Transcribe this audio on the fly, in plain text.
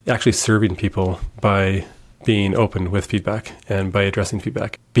actually serving people by being open with feedback and by addressing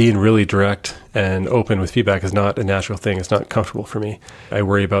feedback. Being really direct and open with feedback is not a natural thing. It's not comfortable for me. I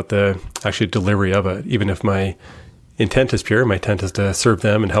worry about the actual delivery of it. Even if my intent is pure, my intent is to serve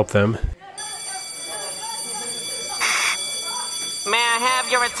them and help them. May I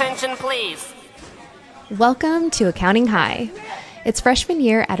have your attention, please? Welcome to Accounting High. It's freshman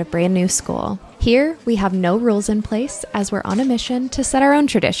year at a brand new school. Here, we have no rules in place as we're on a mission to set our own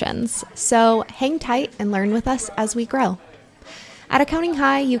traditions. So hang tight and learn with us as we grow. At Accounting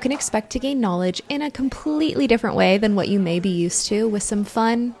High, you can expect to gain knowledge in a completely different way than what you may be used to, with some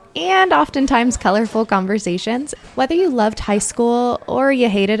fun and oftentimes colorful conversations. Whether you loved high school or you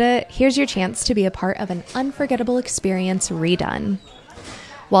hated it, here's your chance to be a part of an unforgettable experience redone.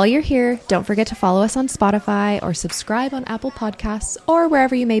 While you're here, don't forget to follow us on Spotify or subscribe on Apple Podcasts or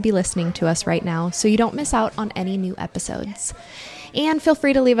wherever you may be listening to us right now so you don't miss out on any new episodes. And feel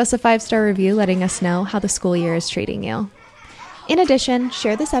free to leave us a 5-star review letting us know how the school year is treating you. In addition,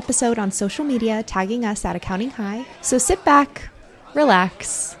 share this episode on social media, tagging us at Accounting High. So sit back,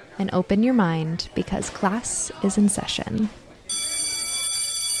 relax, and open your mind because class is in session.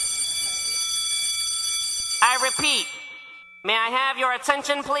 I repeat, may I have your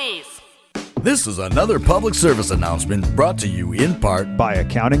attention, please? This is another public service announcement brought to you in part by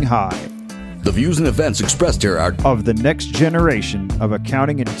Accounting High. The views and events expressed here are of the next generation of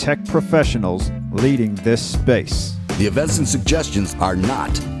accounting and tech professionals leading this space. The events and suggestions are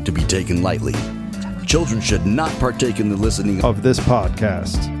not to be taken lightly. Children should not partake in the listening of this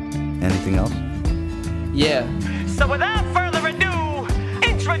podcast. Anything else? Yeah. So without further ado,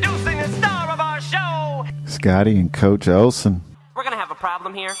 introducing the star of our show, Scotty and Coach Olson. We're gonna have a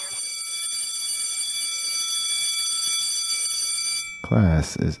problem here.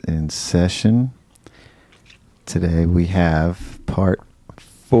 Class is in session. Today we have part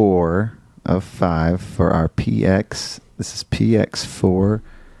 4 of 5 for our PX. This is PX4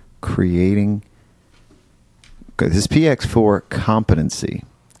 creating. This is PX4 Competency,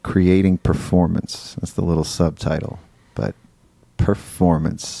 creating performance. That's the little subtitle, but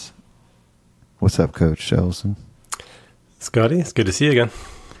performance. What's up, Coach Olson? Scotty, it's good to see you again.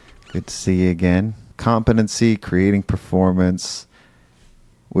 Good to see you again. Competency, creating performance.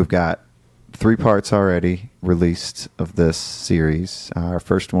 We've got 3 parts already released of this series. Our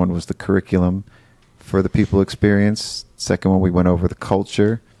first one was the curriculum for the people experience. Second one, we went over the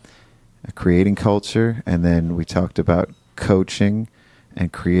culture, creating culture, and then we talked about coaching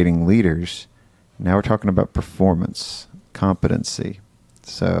and creating leaders. Now we're talking about performance, competency.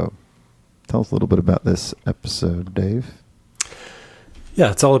 So tell us a little bit about this episode, Dave.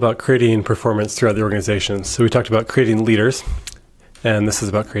 Yeah, it's all about creating performance throughout the organization. So we talked about creating leaders, and this is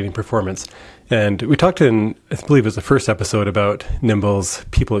about creating performance. And we talked in, I believe it was the first episode, about Nimble's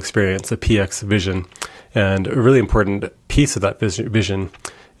people experience, the PX vision. And a really important piece of that vision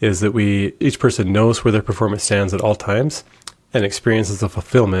is that each person knows where their performance stands at all times and experiences the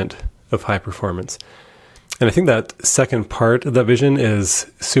fulfillment of high performance. And I think that second part of that vision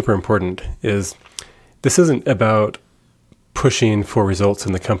is super important. This isn't about pushing for results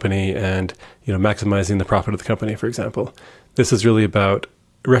in the company and maximizing the profit of the company, for example. This is really about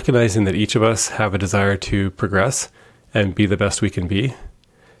recognizing that each of us have a desire to progress and be the best we can be.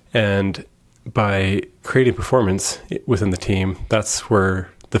 And by creating performance within the team, that's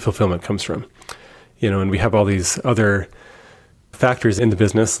where the fulfillment comes from. And we have all these other factors in the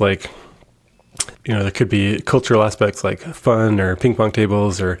business, like, there could be cultural aspects like fun or ping pong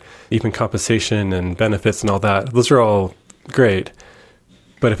tables or even compensation and benefits and all that. Those are all great.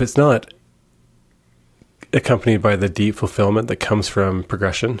 But if it's not accompanied by the deep fulfillment that comes from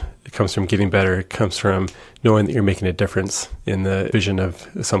progression, it comes from getting better, it comes from knowing that you're making a difference in the vision of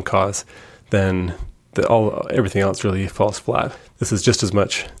some cause, then everything else really falls flat. This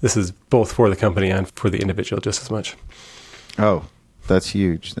is both for the company and for the individual just as much. Oh, that's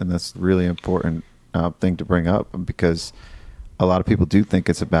huge. And that's really important thing to bring up, because a lot of people do think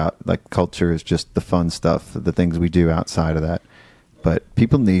it's about, like, culture is just the fun stuff, the things we do outside of that. But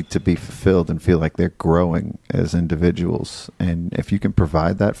people need to be fulfilled and feel like they're growing as individuals. And if you can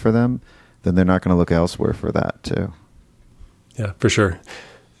provide that for them, then they're not going to look elsewhere for that too. Yeah, for sure.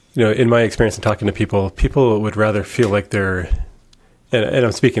 In my experience in talking to people would rather feel like they're, and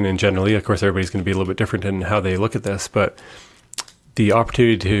I'm speaking in generally, of course, everybody's going to be a little bit different in how they look at this, but the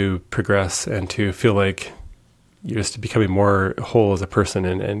opportunity to progress and to feel like you're just becoming more whole as a person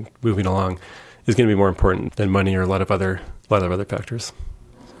and moving along is going to be more important than money or a lot of other factors.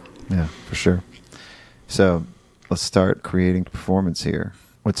 Yeah, for sure. So let's start creating performance here.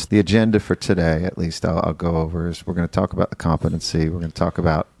 what's the agenda for today, at least I'll go over, is we're going to talk about the competency. We're going to talk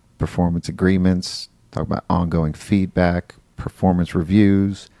about performance agreements, talk about ongoing feedback, performance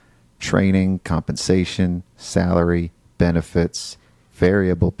reviews, training, compensation, salary, benefits,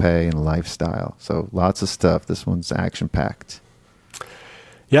 variable pay, and lifestyle. So lots of stuff. This one's action-packed.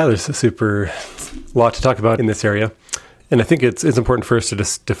 Yeah, there's a super lot to talk about in this area. And I think it's important first to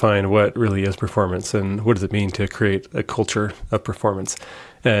just define what really is performance and what does it mean to create a culture of performance.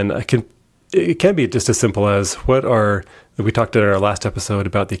 And it can be just as simple as we talked in our last episode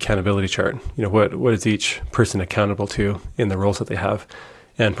about the accountability chart. What is each person accountable to in the roles that they have?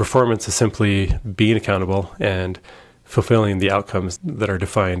 And performance is simply being accountable and fulfilling the outcomes that are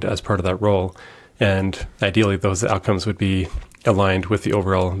defined as part of that role. And ideally, those outcomes would be aligned with the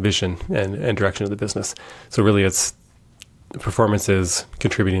overall vision and direction of the business. So really, performance is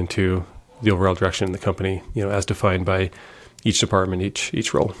contributing to the overall direction in the company, as defined by each department,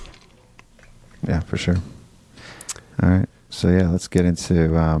 each role. Yeah, for sure. All right. So let's get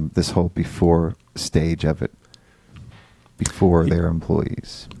into this whole before stage of it, before their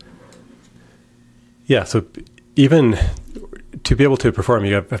employees. Yeah. So even to be able to perform,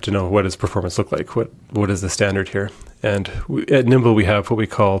 you have to know, what does performance look like? What is the standard here? And at Nimble, we have what we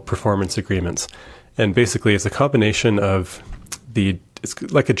call performance agreements. And basically, it's a combination of it's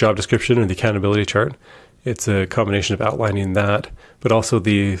like a job description or the accountability chart. It's a combination of outlining that, but also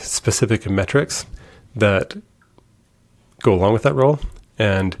the specific metrics that go along with that role.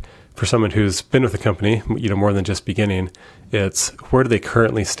 And for someone who's been with the company, more than just beginning, it's where do they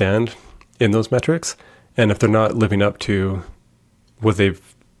currently stand in those metrics? And if they're not living up to what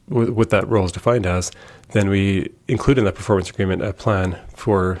that role is defined as, then we include in that performance agreement a plan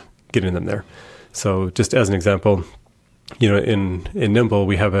for getting them there. So just as an example, in Nimble,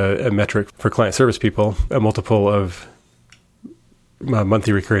 we have a metric for client service people, a multiple of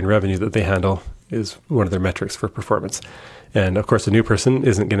monthly recurring revenue that they handle is one of their metrics for performance. And of course, a new person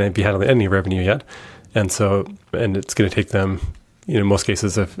isn't going to be handling any revenue yet. And it's going to take them, in most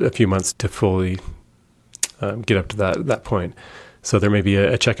cases, a few months to fully get up to that point. So there may be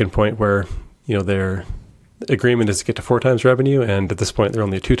a check-in point where, their agreement is to get to 4 times revenue, and at this point they're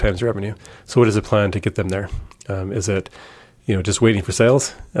only at 2 times revenue. So what is the plan to get them there? Is it, just waiting for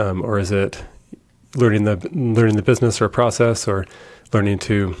sales, or is it learning the business or process, or learning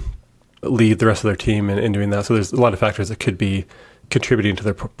to lead the rest of their team in doing that? So there's a lot of factors that could be contributing to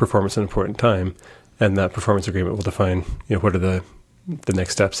their performance at an important time, and that performance agreement will define, what are the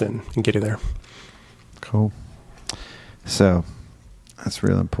next steps in getting there. Cool. So that's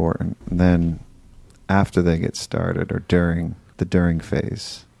real important. And then after they get started, or during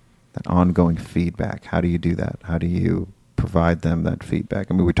phase, that ongoing feedback, how do you do that? How do you provide them that feedback?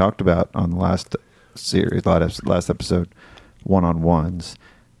 I mean, we talked about on the last episode, one-on-ones,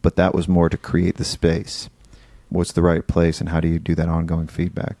 but that was more to create the space. What's the right place, and how do you do that ongoing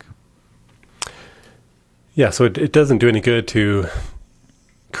feedback? Yeah, so it doesn't do any good to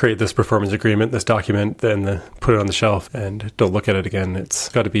create this performance agreement, this document, then put it on the shelf and don't look at it again. It's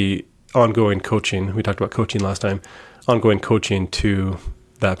got to be ongoing coaching. We talked about coaching last time. Ongoing coaching to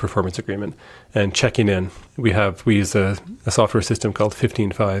that performance agreement and checking in. We use a software system called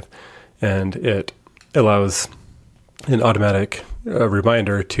 15.5, and it allows an automatic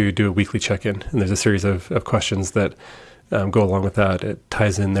reminder to do a weekly check-in. And there's a series of questions that go along with that. It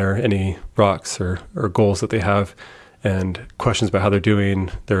ties in there any rocks or goals that they have, and questions about how they're doing,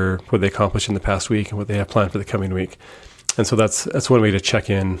 what they accomplished in the past week, and what they have planned for the coming week. And so that's one way to check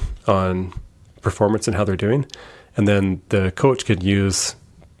in on performance and how they're doing. And then the coach could use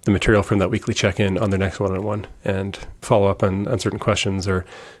the material from that weekly check-in on their next one-on-one and follow up on certain questions or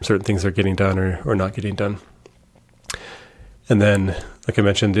certain things they're getting done or not getting done. And then, like I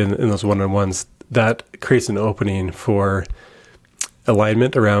mentioned, in those one-on-ones, that creates an opening for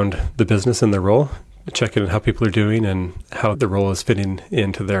alignment around the business and their role, check in on how people are doing and how the role is fitting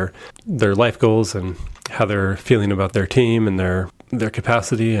into their life goals and how they're feeling about their team and their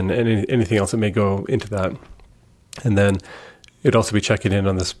capacity and anything else that may go into that. And then it'd also be checking in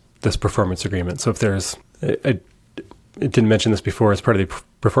on this performance agreement. So if there's, I didn't mention this before, as part of the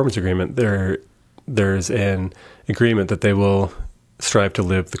performance agreement, there's an agreement that they will strive to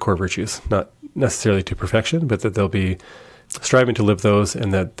live the core virtues, not necessarily to perfection, but that they'll be striving to live those,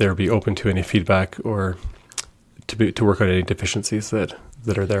 and that they'll be open to any feedback or to work on any deficiencies that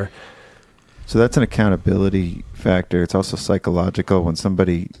are there. So that's an accountability factor. It's also psychological. When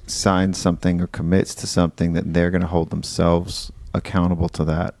somebody signs something or commits to something, that they're going to hold themselves accountable to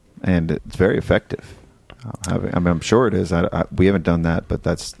that, and it's very effective. I mean, I'm sure it is. We haven't done that, but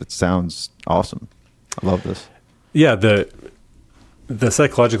it sounds awesome. I love this. Yeah, the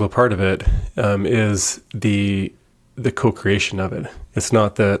psychological part of it is the co-creation of it. It's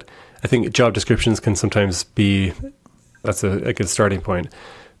not that, I think job descriptions can sometimes be, that's a good starting point.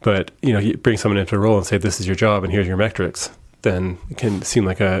 But, you bring someone into a role and say, this is your job and here's your metrics, then it can seem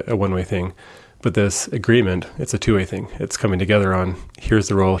like a one-way thing. But this agreement, it's a two-way thing. It's coming together on, here's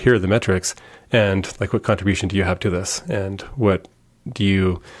the role, here are the metrics, and like, what contribution do you have to this? And what do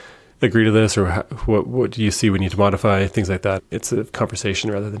you agree to this, or what do you see we need to modify, things like that. It's a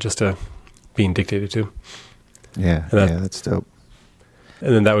conversation rather than just being dictated to. Yeah, that's dope.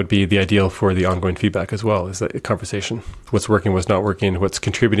 And then that would be the ideal for the ongoing feedback as well, is that conversation. What's working, what's not working, what's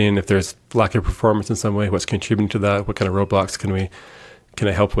contributing, if there's lack of performance in some way, what's contributing to that, what kind of roadblocks can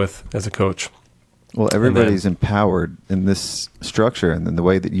I help with as a coach? Well, everybody's empowered in this structure, and then the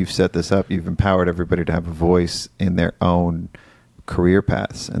way that you've set this up, you've empowered everybody to have a voice in their own career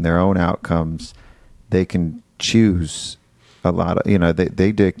paths and their own outcomes. They can choose a lot of,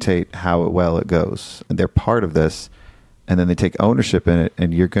 they dictate how well it goes, and they're part of this, and then they take ownership in it,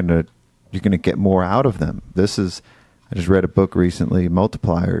 and you're gonna get more out of them. I just read a book recently,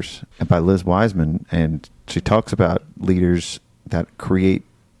 Multipliers, by Liz Wiseman, and she talks about leaders that create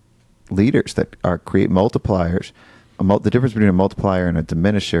multipliers. The difference between a multiplier and a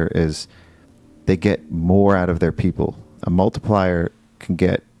diminisher is they get more out of their people. A multiplier can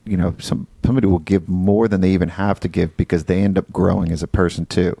get, somebody will give more than they even have to give because they end up growing as a person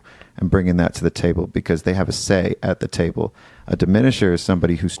too and bringing that to the table because they have a say at the table. A diminisher is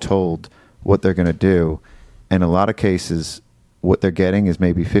somebody who's told what they're going to do. In a lot of cases, what they're getting is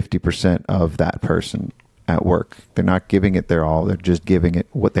maybe 50% of that person at work. They're not giving it their all. They're just giving it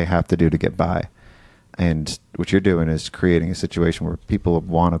what they have to do to get by. And what you're doing is creating a situation where people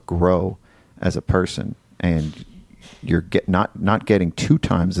want to grow as a person, and you're not getting 2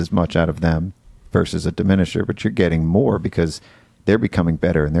 times as much out of them versus a diminisher, but you're getting more because they're becoming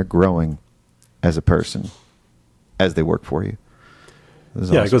better and they're growing as a person as they work for you.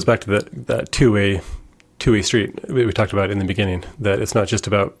 Awesome. It goes back to that two-way street we talked about in the beginning, that it's not just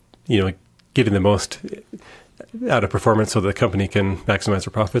about, getting the most out of performance so the company can maximize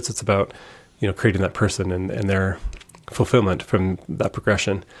their profits. It's about, creating that person and their fulfillment from that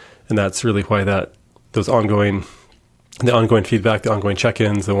progression. And that's really why the ongoing feedback, the ongoing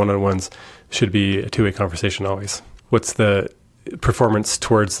check-ins, the one-on-ones should be a two-way conversation always. What's the performance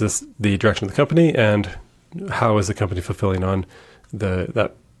towards the direction of the company, and how is the company fulfilling on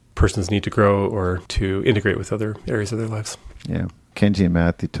that person's need to grow or to integrate with other areas of their lives? Yeah. Kenji and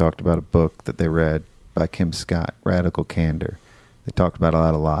Matthew talked about a book that they read by Kim Scott, Radical Candor. They talked about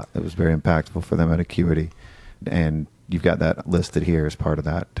that a lot. It was very impactful for them at Acuity. And you've got that listed here as part of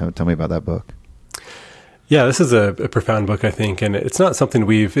that. Tell me about that book. Yeah, this is a profound book, I think, and it's not something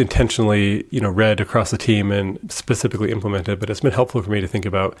we've intentionally, read across the team and specifically implemented, but it's been helpful for me to think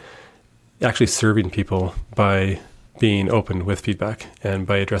about actually serving people by being open with feedback and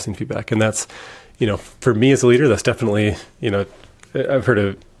by addressing feedback. And that's, for me as a leader, that's definitely, I've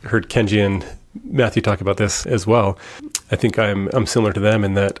heard Kenji and Matthew talk about this as well. I think I'm similar to them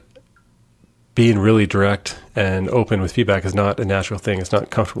in that being really direct and open with feedback is not a natural thing. It's not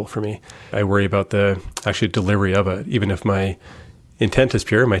comfortable for me. I worry about the actual delivery of it. Even if my intent is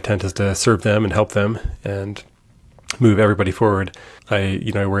pure, my intent is to serve them and help them and move everybody forward. I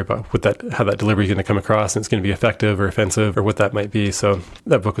worry about how that delivery is going to come across, and it's going to be effective or offensive or what that might be. So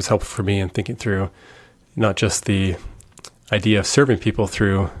that book was helpful for me in thinking through not just the idea of serving people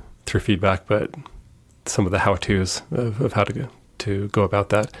through feedback, but some of the how-tos of how to go about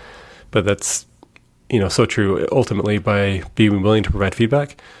that. But that's, so true. Ultimately, by being willing to provide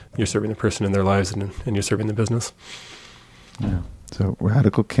feedback, you're serving the person in their lives and you're serving the business. Yeah. So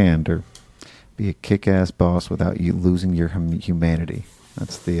Radical Candor. Be a kick-ass boss without you losing your humanity.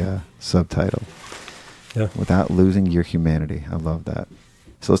 That's the subtitle. Yeah. Without losing your humanity. I love that.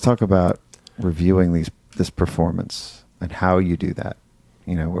 So let's talk about reviewing this performance and how you do that.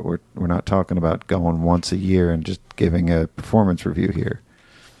 We're not talking about going once a year and just giving a performance review here.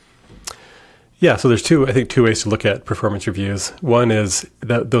 Yeah, so there's two ways to look at performance reviews. One is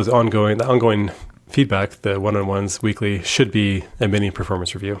that the ongoing feedback, the one-on-ones weekly, should be a mini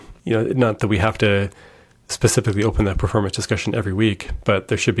performance review. Not that we have to specifically open that performance discussion every week, but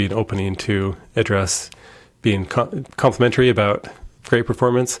there should be an opening to address being complimentary about great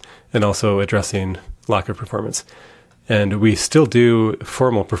performance and also addressing lack of performance. And we still do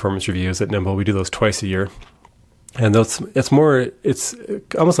formal performance reviews at Nimble. We do those twice a year. And it's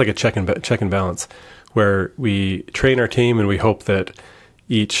almost like a check and balance, where we train our team and we hope that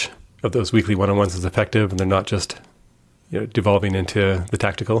each of those weekly one-on-ones is effective and they're not just devolving into the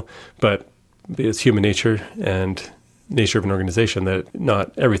tactical, but it's human nature and nature of an organization, that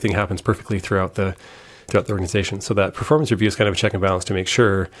not everything happens perfectly throughout the organization. So that performance review is kind of a check and balance to make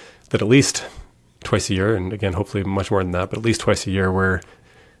sure that at least twice a year, and again, hopefully much more than that, but at least twice a year, we're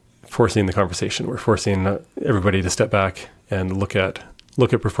forcing the conversation. We're forcing everybody to step back and look at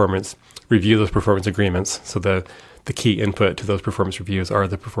performance, review those performance agreements. So the key input to those performance reviews are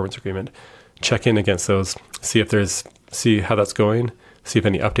the performance agreement. Check in against those, see how that's going, see if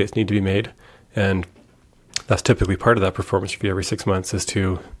any updates need to be made. And that's typically part of that performance review every 6 months, is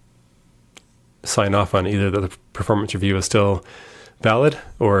to sign off on either that the performance review is still valid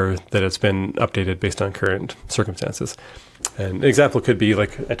or that it's been updated based on current circumstances. And an example could be,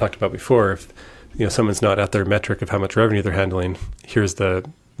 like I talked about before, if someone's not at their metric of how much revenue they're handling,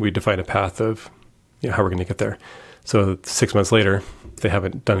 we define a path of how we're going to get there. So 6 months later, if they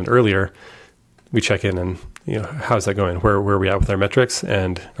haven't done it earlier, we check in and how's that going? Where are we at with our metrics,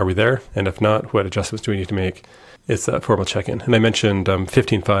 and are we there? And if not, what adjustments do we need to make? It's that formal check-in. And I mentioned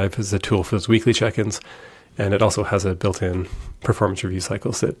 15.5 is a tool for those weekly check-ins, and it also has a built-in performance review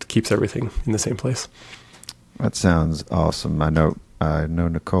cycles that keeps everything in the same place. That sounds awesome. I know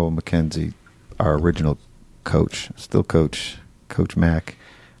Nicole McKenzie, our original coach, still Coach Mac.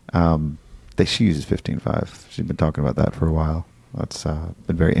 She uses 15.5. She's been talking about that for a while. That's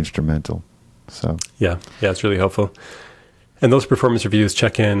been very instrumental. So yeah, it's really helpful. And those performance reviews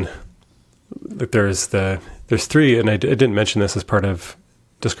check in. Like there's three, and I didn't mention this as part of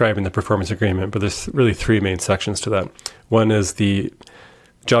describing the performance agreement, but there's really three main sections to that. One is the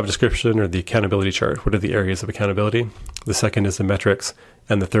job description or the accountability chart. What are the areas of accountability? The second is the metrics,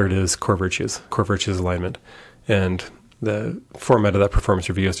 and the third is core virtues alignment. And the format of that performance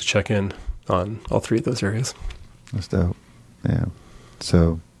review is to check in on all three of those areas. That's dope. Yeah.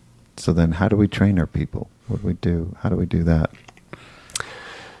 So then how do we train our people? What do we do? How do we do that?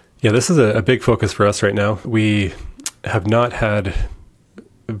 Yeah, this is a big focus for us right now. We have not had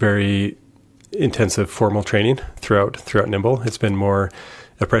very intensive formal training throughout Nimble. It's been more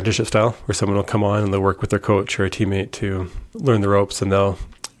apprenticeship style, where someone will come on and they'll work with their coach or a teammate to learn the ropes, and they'll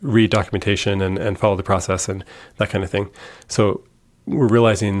read documentation and follow the process and that kind of thing. So we're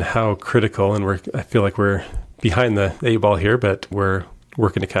realizing how critical, and I feel like we're behind the 8-ball here, but we're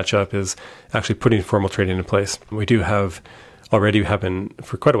working to catch up, is actually putting formal training in place. We do have already,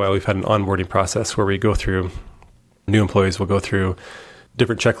 for quite a while, we've had an onboarding process where we go through, new employees will go through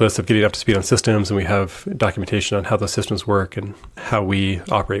different checklists of getting up to speed on systems, and we have documentation on how those systems work and how we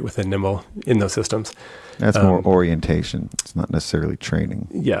operate within Nimble in those systems. That's more orientation. It's not necessarily training.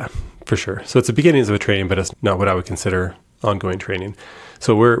 Yeah, for sure. So it's the beginnings of a training, but it's not what I would consider ongoing training.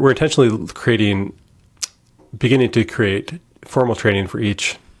 So we're intentionally beginning to create formal training for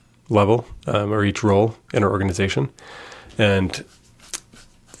each level or each role in our organization. And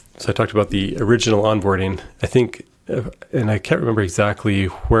so I talked about the original onboarding. I think, and I can't remember exactly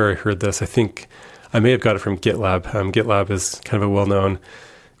where I heard this. I think I may have got it from GitLab. GitLab is kind of a well-known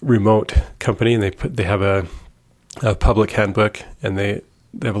remote company, and they have a public handbook, and they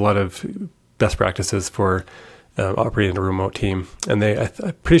have a lot of best practices for operating a remote team. And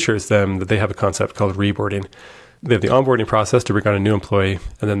I'm pretty sure it's them that they have a concept called reboarding. They have the onboarding process to bring on a new employee,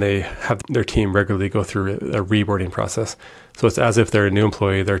 and then they have their team regularly go through a reboarding process. So it's as if they're a new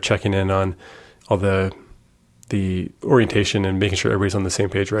employee. They're checking in on all the orientation and making sure everybody's on the same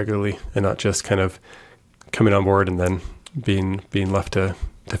page regularly, and not just kind of coming on board and then being left to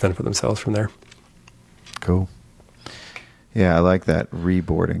fend for themselves from there. Cool. Yeah, I like that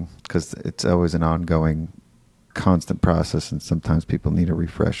reboarding, because it's always an ongoing, constant process, and sometimes people need a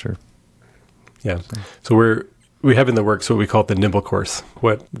refresher. Yeah. So we have in the works what we call the Nimble course,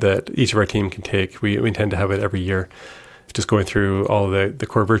 that each of our team can take. We intend to have it every year, just going through all the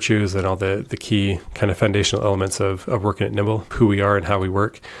core virtues and all the key kind of foundational elements of working at Nimble, who we are and how we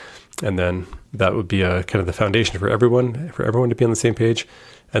work. And then that would be a kind of the foundation for everyone to be on the same page.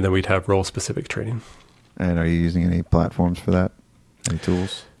 And then we'd have role-specific training. And are you using any platforms for that? Any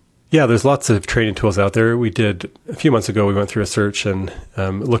tools? Yeah, there's lots of training tools out there. We did, a few months ago, we went through a search and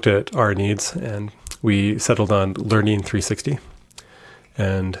looked at our needs, and we settled on Learning 360.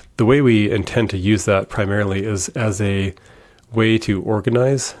 And the way we intend to use that primarily is as a way to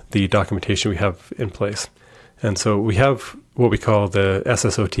organize the documentation we have in place. And so we have what we call the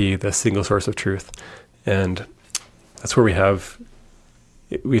SSOT, the single source of truth. And that's where we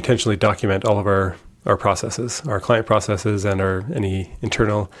intentionally document all of our processes, our client processes, and any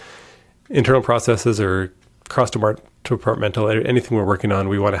internal processes or cross-departmental, anything we're working on.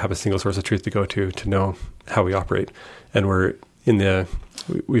 We want to have a single source of truth to go to know how we operate. And we're in the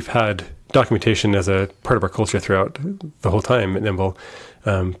we've had documentation as a part of our culture throughout the whole time at Nimble,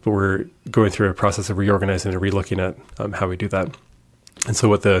 but we're going through a process of reorganizing and relooking at how we do that. And so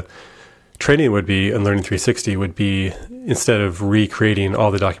what the training would be and Learning 360 would be, instead of recreating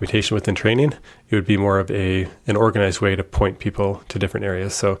all the documentation within training, it would be more of an organized way to point people to different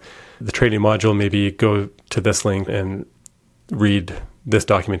areas. So the training module, maybe go to this link and read this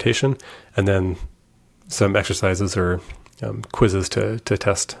documentation, and then some exercises or quizzes to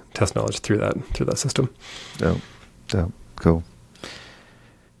test knowledge through that system. Dope. Cool.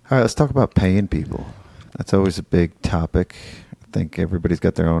 All right, let's talk about paying people. That's always a big topic. I think everybody's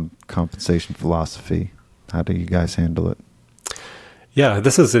got their own compensation philosophy. How do you guys handle it? Yeah,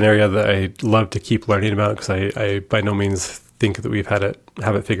 this is an area that I love to keep learning about, because I by no means think that we've have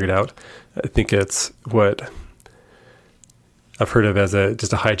it figured out. I think it's what I've heard of as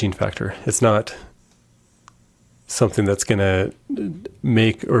just a hygiene factor. It's not something that's going to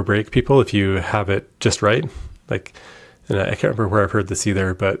make or break people if you have it just right. Like, and I can't remember where I've heard this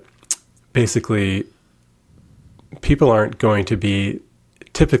either, but basically, people aren't going to be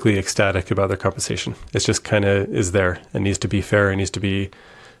typically ecstatic about their compensation. It's just kind of is there and needs to be fair and needs to be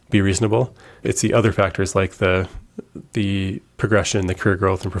reasonable. It's the other factors like the progression, the career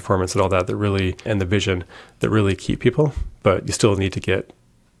growth and performance and all that really, and the vision that really keep people. But you still need to get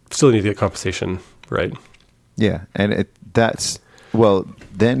compensation right. Yeah, and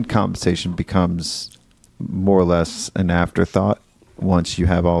then compensation becomes more or less an afterthought once you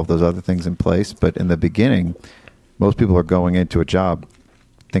have all of those other things in place. But in the beginning, most people are going into a job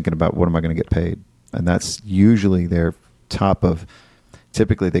thinking about, what am I going to get paid? And that's usually their top of,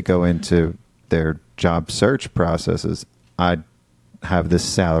 typically they go into their job search processes. I have this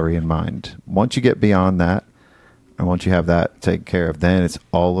salary in mind. Once you get beyond that, and once you have that taken care of, then it's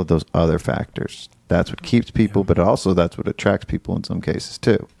all of those other factors. That's what keeps people, but also that's what attracts people in some cases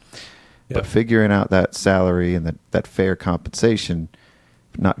too. Yeah. But figuring out that salary and that fair compensation,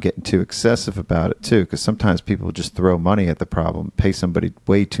 not getting too excessive about it too, because sometimes people just throw money at the problem, pay somebody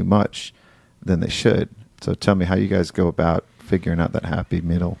way too much than they should. So tell me how you guys go about figuring out that happy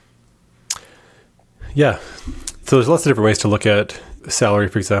middle. Yeah. So there's lots of different ways to look at salary,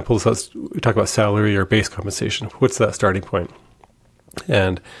 for example. So we talk about salary or base compensation. What's that starting point?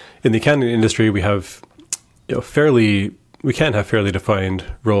 And in the accounting industry, we have we can't have fairly defined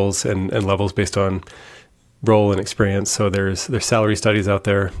roles and levels based on role and experience. So there's salary studies out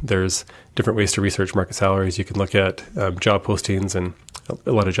there. There's different ways to research market salaries. You can look at job postings, and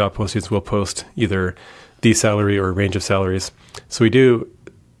a lot of job postings will post either the salary or a range of salaries. So we do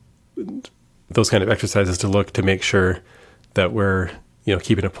those kind of exercises to make sure that we're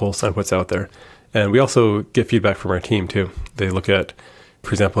keeping a pulse on what's out there. And we also get feedback from our team too. They look at,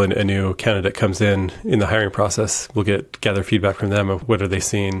 for example, a new candidate comes in the hiring process. We'll gather feedback from them of what are they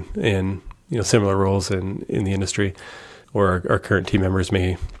seeing in similar roles in the industry, or our current team members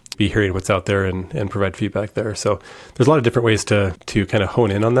may be hearing what's out there and provide feedback there. So there's a lot of different ways to kind of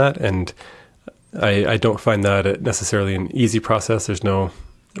hone in on that. And I don't find that necessarily an easy process. There's no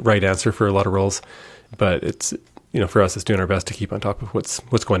right answer for a lot of roles, but it's, for us, it's doing our best to keep on top of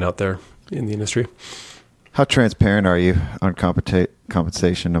what's going out there in the industry. How transparent are you on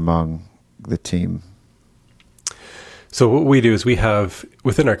compensation among the team? So what we do is we have,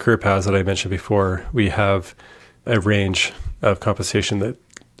 within our career paths that I mentioned before, we have a range of compensation that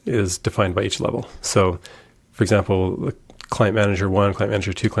is defined by each level. So, for example, client manager 1, client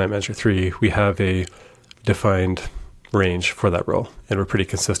manager 2, client manager 3, we have a defined range for that role, and we're pretty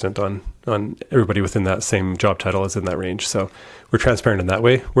consistent on everybody within that same job title is in that range. So we're transparent in that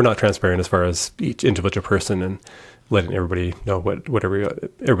way. We're not transparent as far as each individual person and letting everybody know what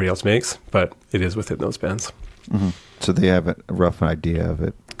everybody else makes, but it is within those bands. Mm-hmm. So they have a rough idea of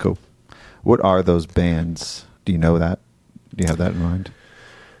it. Cool. What are those bands? Do you know that? Do you have that in mind?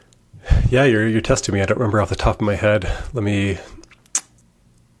 Yeah, you're testing me. I don't remember off the top of my head.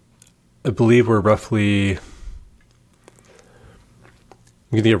 I believe we're roughly, I'm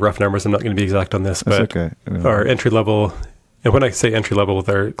going to give rough numbers. I'm not going to be exact on this, but okay. Our entry level, and when I say entry level with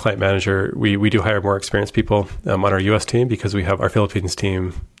our client manager, we do hire more experienced people on our U.S. team, because we have our Philippines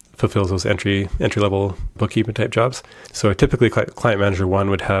team fulfills those entry level bookkeeping type jobs. So typically client manager 1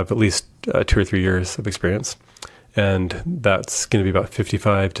 would have at least 2 or 3 years of experience, and that's going to be about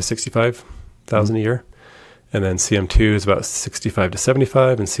 55 to 65,000 a year. And then CM2 is about 65 to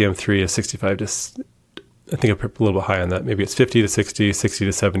 75, and CM3 is 65 to, I think I'm a little bit high on that. Maybe it's 50 to 60, 60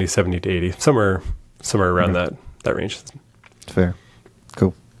 to 70, 70 to 80, somewhere around that range. Fair.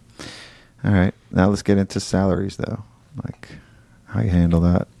 Cool. All right. Now let's get into salaries, though. Like how you handle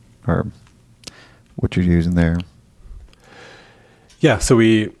that, or what you're using there. Yeah, so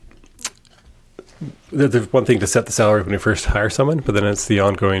there's one thing to set the salary when you first hire someone, but then it's the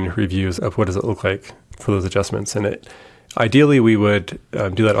ongoing reviews of what does it look like for those adjustments. And ideally, we would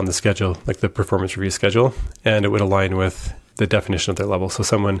do that on the schedule, like the performance review schedule, and it would align with the definition of their level. So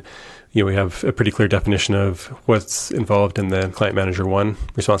someone, we have a pretty clear definition of what's involved in the client manager 1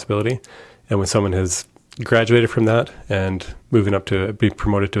 responsibility. And when someone has graduated from that and moving up to be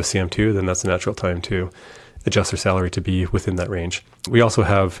promoted to a CM2, then that's a natural time to adjust their salary to be within that range. We also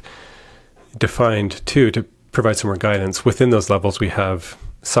have defined, too, to provide some more guidance. Within those levels, we have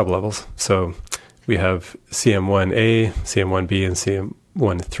sub-levels. So we have CM1A, CM1B, and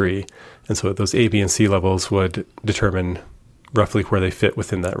CM1-3. And so those A, B, and C levels would determine roughly where they fit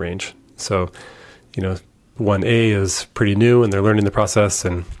within that range. So, 1A is pretty new and they're learning the process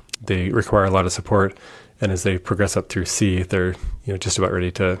and they require a lot of support. And as they progress up through C, they're just about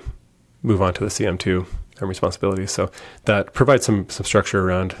ready to move on to the CM2 responsibilities. So that provides some structure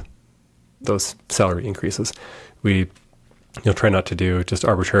around those salary increases. We try not to do just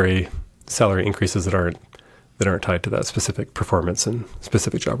arbitrary salary increases that aren't tied to that specific performance and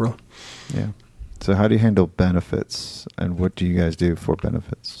specific job role. Yeah. So how do you handle benefits, and what do you guys do for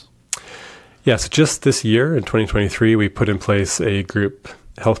benefits? Yeah, so just this year in 2023, we put in place a group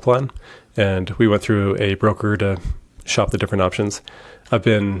health plan, and we went through a broker to shop the different options. I've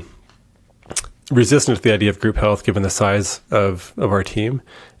been resistant to the idea of group health given the size of our team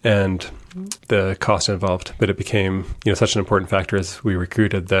and the cost involved, but it became such an important factor as we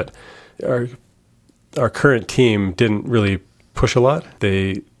recruited that our current team didn't really push a lot.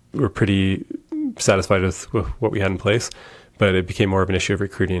 They were pretty satisfied with what we had in place, but it became more of an issue of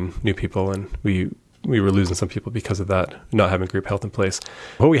recruiting new people, and we were losing some people because of that, not having group health in place.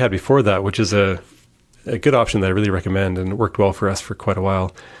 What we had before that, which is a good option that I really recommend and worked well for us for quite a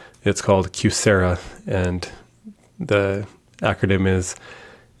while, it's called QSERA, and the acronym is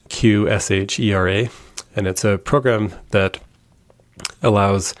QSHERA, and it's a program that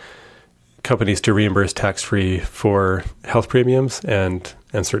allows companies to reimburse tax-free for health premiums and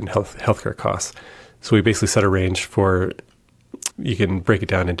certain healthcare costs. So we basically set a range for, you can break it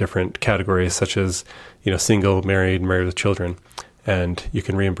down in different categories such as, single, married with children, and you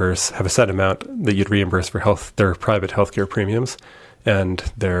can have a set amount that you'd reimburse for their private healthcare premiums and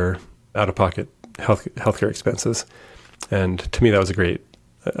their out-of-pocket healthcare expenses. And to me, I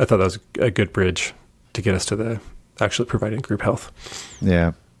thought that was a good bridge to get us to the actually providing group health.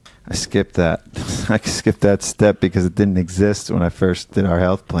 Yeah. I skipped that. I skipped that step because it didn't exist when I first did our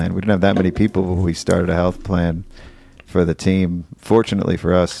health plan. We didn't have that many people when we started a health plan for the team. Fortunately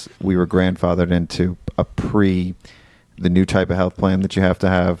for us, we were grandfathered into the new type of health plan that you have to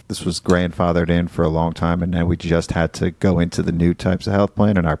have. This was grandfathered in for a long time, and now we just had to go into the new types of health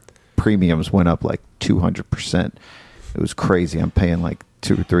plan, and our premiums went up like 200%. It was crazy. I'm paying like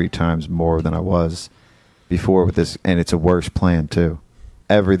 2 or 3 times more than I was before with this, and it's a worse plan too.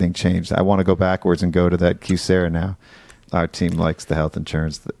 Everything changed. I want to go backwards and go to that QSERA now. Our team likes the health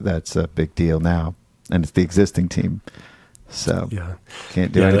insurance. That's a big deal now, and it's the existing team. So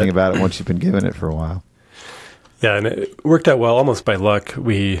can't do anything about it once you've been given it for a while. Yeah, and it worked out well, almost by luck.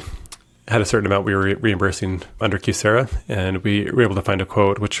 We had a certain amount we were reimbursing under QSERA, and we were able to find a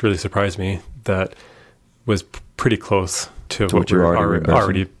quote, which really surprised me, that was pretty close to what we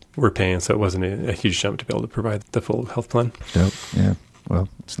already were paying. So it wasn't a huge jump to be able to provide the full health plan. Yep. Yeah. Well,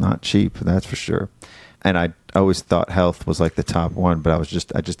 it's not cheap, that's for sure. And I always thought health was like the top one, but I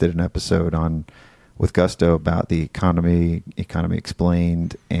just did an episode with Gusto about the economy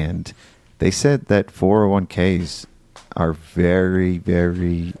explained, and they said that 401ks are very,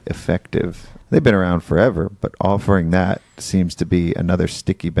 very effective. They've been around forever, but offering that seems to be another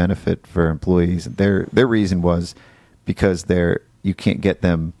sticky benefit for employees. Their reason was because you can't get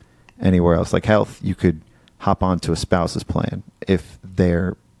them anywhere else. Like health, you could hop onto a spouse's plan if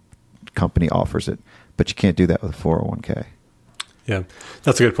their company offers it, but you can't do that with a 401k. Yeah,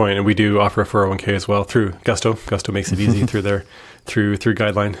 that's a good point. And we do offer a 401k as well through Gusto. Gusto makes it easy through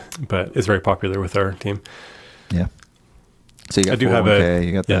Guideline, but it's very popular with our team. Yeah. So you got 401k,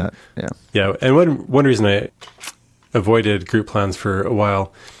 you got that. Yeah. Yeah. And one reason I avoided group plans for a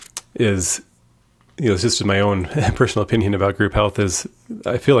while is, it's just my own personal opinion about group health, is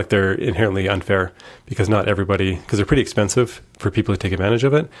I feel like they're inherently unfair because not everybody, because they're pretty expensive for people who take advantage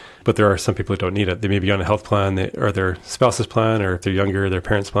of it, but there are some people who don't need it. They may be on a health plan or their spouse's plan, or if they're younger, their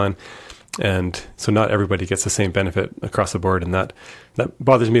parents' plan. And so not everybody gets the same benefit across the board. And that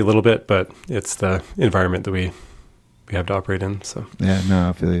bothers me a little bit, but it's the environment that we have to operate in. So yeah, no,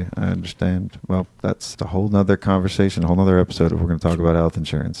 I feel you. I understand. Well, that's a whole nother conversation, a whole nother episode if we're going to talk about health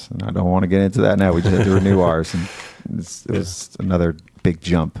insurance. And I don't want to get into that now. We just have to renew ours. And It was another big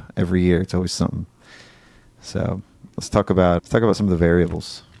jump every year. It's always something. So let's talk about some of the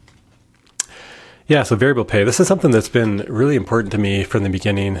variables. Yeah, so variable pay. This is something that's been really important to me from the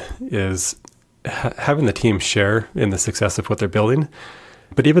beginning, is having the team share in the success of what they're building.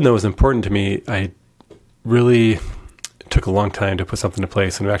 But even though it was important to me, I really took a long time to put something in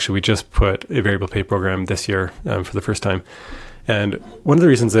place. And actually, we just put a variable pay program this year for the first time. And one of the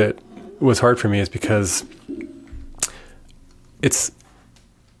reasons it was hard for me is because it's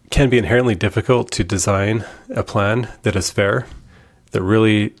can be inherently difficult to design a plan that is fair, that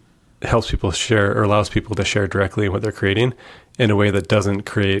really helps people share or allows people to share directly in what they're creating in a way that doesn't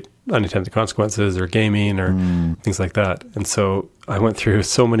create unintended consequences or gaming or things like that. And so I went through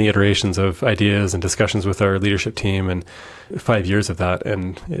so many iterations of ideas and discussions with our leadership team, and 5 years of that.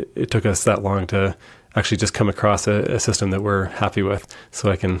 And it took us that long to actually just come across a system that we're happy with. So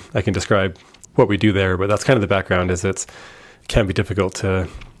I can describe what we do there, but that's kind of the background. Is it can be difficult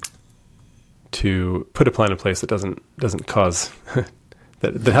to put a plan in place that doesn't cause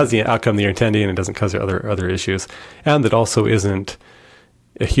that has the outcome that you're intending and doesn't cause other issues, and that also isn't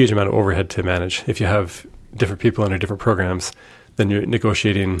a huge amount of overhead to manage. If you have different people under different programs, then you're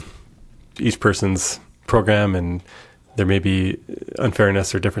negotiating each person's program, and there may be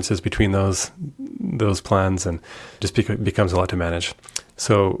unfairness or differences between those plans, and just becomes a lot to manage.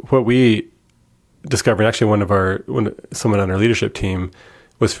 So what we discovered, actually someone on our leadership team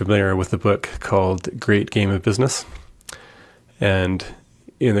was familiar with the book called Great Game of Business. And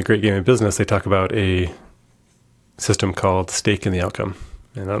in the Great Game of Business, they talk about a system called stake in the outcome.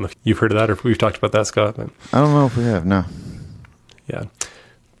 And I don't know if you've heard of that or if we've talked about that, Scott. But I don't know if we have, no. Yeah.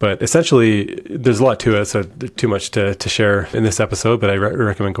 But essentially, there's a lot to it, so too much to share in this episode, but I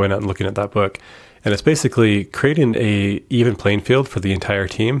recommend going out and looking at that book. And it's basically creating a even playing field for the entire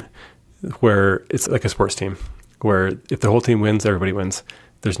team, where it's like a sports team, where if the whole team wins, everybody wins.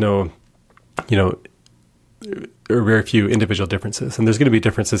 There's no, very few individual differences. And there's going to be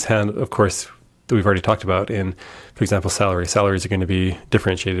differences, of course, that we've already talked about in, for example, salary. Salaries are going to be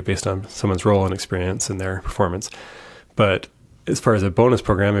differentiated based on someone's role and experience and their performance. But as far as a bonus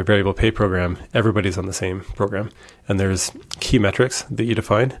program, a variable pay program, everybody's on the same program. And there's key metrics that you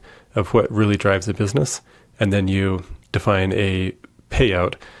define of what really drives the business. And then you define a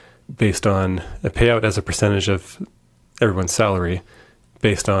payout based on a payout as a percentage of everyone's salary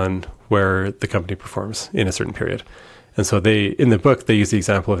based on where the company performs in a certain period. And so in the book, they use the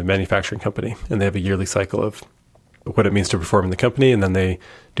example of a manufacturing company, and they have a yearly cycle of what it means to perform in the company. And then they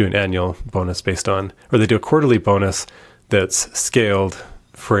do an annual bonus they do a quarterly bonus that's scaled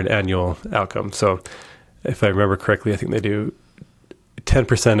for an annual outcome. So if I remember correctly, I think they do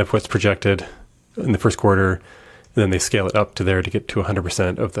 10% of what's projected in the first quarter, and then they scale it up to get to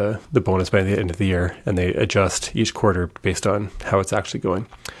 100% of the bonus by the end of the year, and they adjust each quarter based on how it's actually going.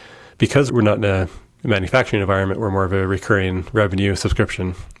 Because we're not in a manufacturing environment, we're more of a recurring revenue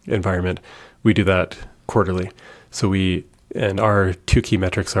subscription environment. We do that quarterly. So our two key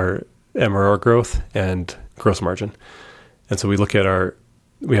metrics are MRR growth and gross margin. And so we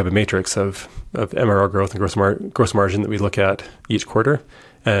have a matrix of MRR growth and gross margin that we look at each quarter.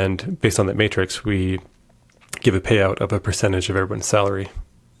 And based on that matrix, we give a payout of a percentage of everyone's salary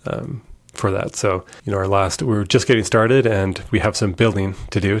for that. So, we're just getting started, and we have some building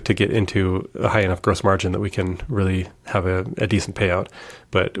to do to get into a high enough gross margin that we can really have a decent payout.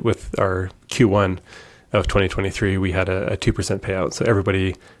 But with our Q1 of 2023, we had a 2% payout. So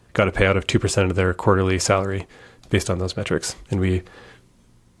everybody got a payout of 2% of their quarterly salary based on those metrics. And we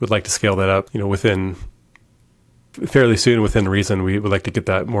would like to scale that up, fairly soon, within reason. We would like to get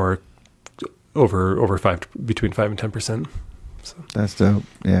that more between 5 and 10%. So that's dope.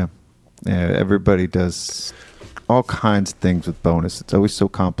 Yeah. Everybody does all kinds of things with bonus. It's always so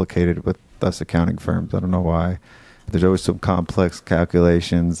complicated with us accounting firms. I don't know why. There's always some complex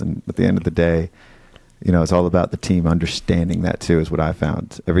calculations, and at the end of the day, it's all about the team understanding that too, is what I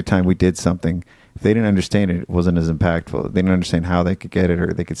found. Every time we did something, if they didn't understand it, it wasn't as impactful. They didn't understand how they could get it,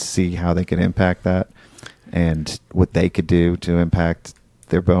 or they could see how they could impact that and what they could do to impact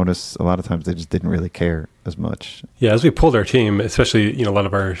their bonus. A lot of times they just didn't really care as much. Yeah, as we pulled our team, especially, a lot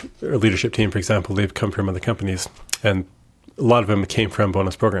of our leadership team, for example, they've come from other companies, and a lot of them came from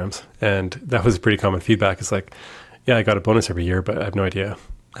bonus programs. And that was pretty common feedback. It's like, yeah, I got a bonus every year, but I have no idea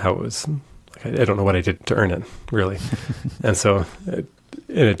how it was. Like, I don't know what I did to earn it, really. And so, and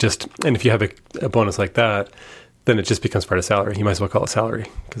if you have a bonus like that, then it just becomes part of salary. You might as well call it salary,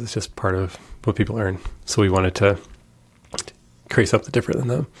 because it's just part of what people earn. So we wanted to create something different than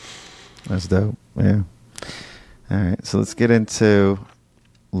that. That's dope. Yeah. All right. So let's get into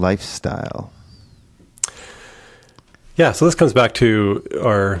lifestyle. Yeah, so this comes back to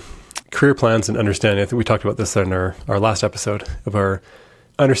our career plans and understanding. I think we talked about this in our last episode of our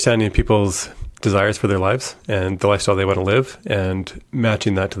understanding people's desires for their lives and the lifestyle they want to live and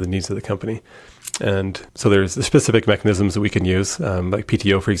matching that to the needs of the company. And so there's specific mechanisms that we can use, like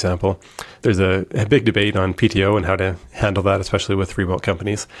PTO, for example. There's a big debate on PTO and how to handle that, especially with remote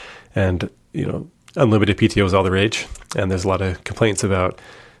companies. And, unlimited PTO is all the rage. And there's a lot of complaints about,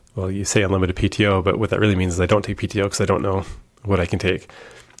 well, you say unlimited PTO, but what that really means is I don't take PTO because I don't know what I can take.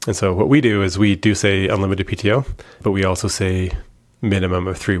 And so what we do is we do say unlimited PTO, but we also say minimum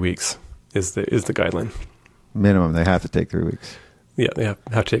of 3 weeks is the guideline. Minimum, they have to take 3 weeks. Yeah, they have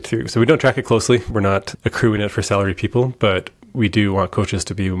to take 3 weeks. So we don't track it closely. We're not accruing it for salary people, but we do want coaches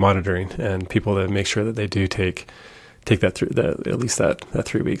to be monitoring and people to make sure that they do take that through at least that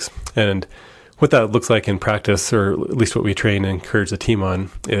 3 weeks. And what that looks like in practice, or at least what we train and encourage the team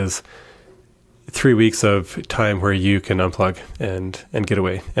on, is 3 weeks of time where you can unplug and get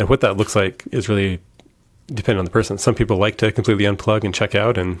away. And what that looks like is really dependent on the person. Some people like to completely unplug and check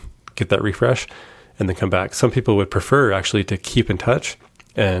out and get that refresh and then come back. Some people would prefer actually to keep in touch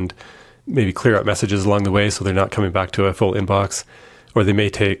and maybe clear out messages along the way so they're not coming back to a full inbox. Or they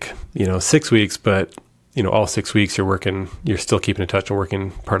may take, 6 weeks, but all 6 weeks you're still keeping in touch and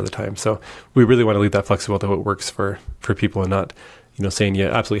working part of the time. So we really want to leave that flexible to what works for people and not, saying you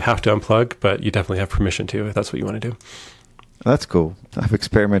absolutely have to unplug, but you definitely have permission to if that's what you want to do. That's cool. I've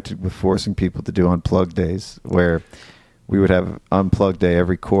experimented with forcing people to do unplug days where we would have unplug day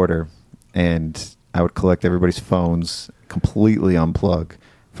every quarter and I would collect everybody's phones, completely unplug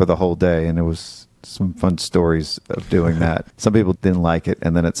for the whole day. And it was some fun stories of doing that. Some people didn't like it.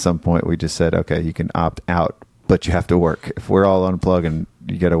 And then at some point we just said, okay, you can opt out, but you have to work. If we're all unplugging,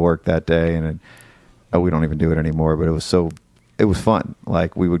 you got to work that day. And we don't even do it anymore, but it was fun.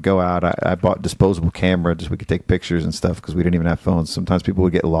 Like we would go out. I bought disposable camera just so we could take pictures and stuff because we didn't even have phones. Sometimes people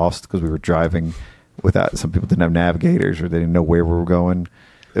would get lost because we were driving without, some people didn't have navigators or they didn't know where we were going.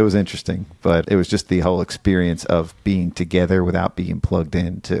 It was interesting, but it was just the whole experience of being together without being plugged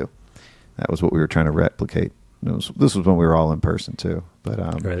in too. That was what we were trying to replicate. This was when we were all in person too.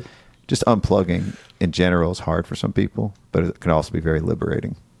 But right. Just unplugging in general is hard for some people, but it can also be very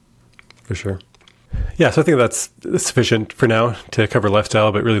liberating. For sure. Yeah, so I think that's sufficient for now to cover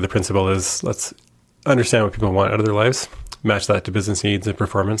lifestyle, but really the principle is let's understand what people want out of their lives, match that to business needs and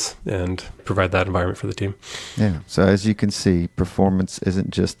performance, and provide that environment for the team. Yeah. So as you can see, performance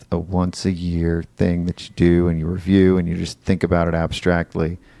isn't just a once a year thing that you do and you review and you just think about it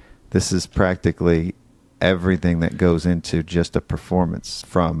abstractly. This is practically everything that goes into just a performance,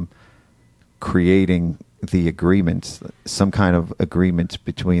 from creating the agreement, some kind of agreement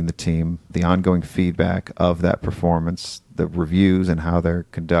between the team, the ongoing feedback of that performance, the reviews and how they're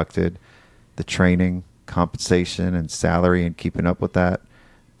conducted, the training, compensation and salary and keeping up with that,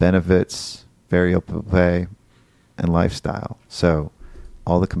 benefits, variable pay, and lifestyle. So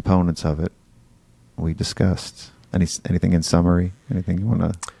all the components of it we discussed. Anything in summary? Anything you want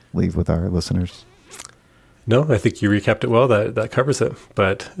to leave with our listeners? No, I think you recapped it well. That covers it.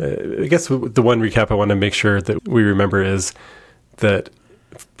 But I guess the one recap I want to make sure that we remember is that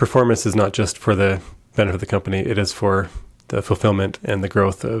performance is not just for the benefit of the company. It is for the fulfillment and the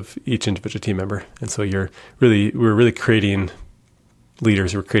growth of each individual team member. And so we're really creating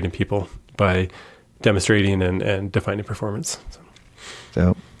leaders. We're creating people by demonstrating and defining performance.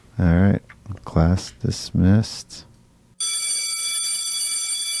 So, all right. Class dismissed.